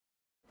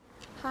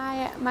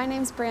Hi, my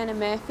name's Brianna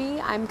Murphy.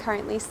 I'm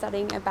currently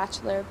studying a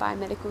Bachelor of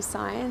Biomedical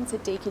Science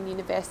at Deakin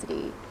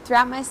University.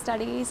 Throughout my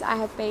studies, I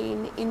have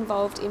been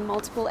involved in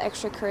multiple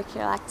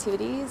extracurricular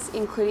activities,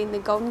 including the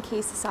Golden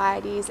Key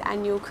Society's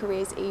annual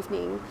Careers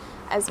Evening,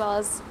 as well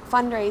as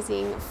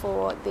fundraising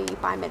for the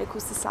Biomedical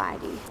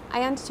Society.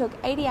 I undertook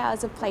 80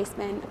 hours of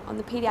placement on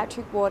the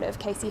paediatric ward of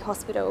Casey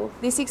Hospital.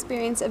 This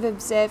experience of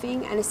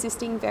observing and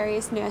assisting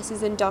various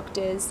nurses and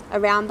doctors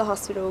around the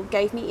hospital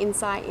gave me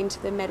insight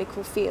into the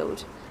medical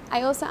field.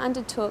 I also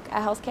undertook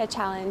a healthcare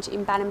challenge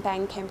in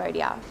Battambang,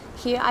 Cambodia.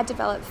 Here I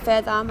developed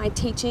further my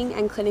teaching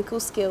and clinical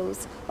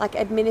skills like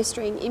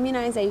administering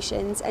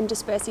immunisations and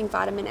dispersing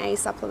vitamin A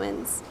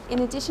supplements. In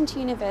addition to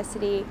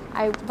university,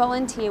 I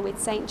volunteer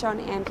with St John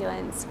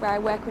Ambulance, where I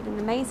work with an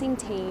amazing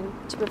team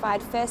to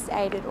provide first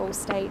aid at all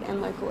state and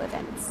local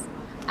events.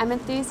 I'm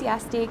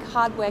enthusiastic,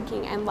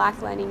 hardworking and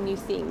like learning new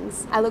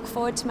things. I look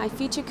forward to my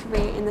future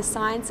career in the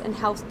science and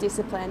health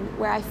discipline,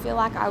 where I feel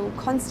like I will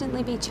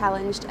constantly be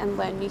challenged and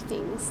learn new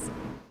things.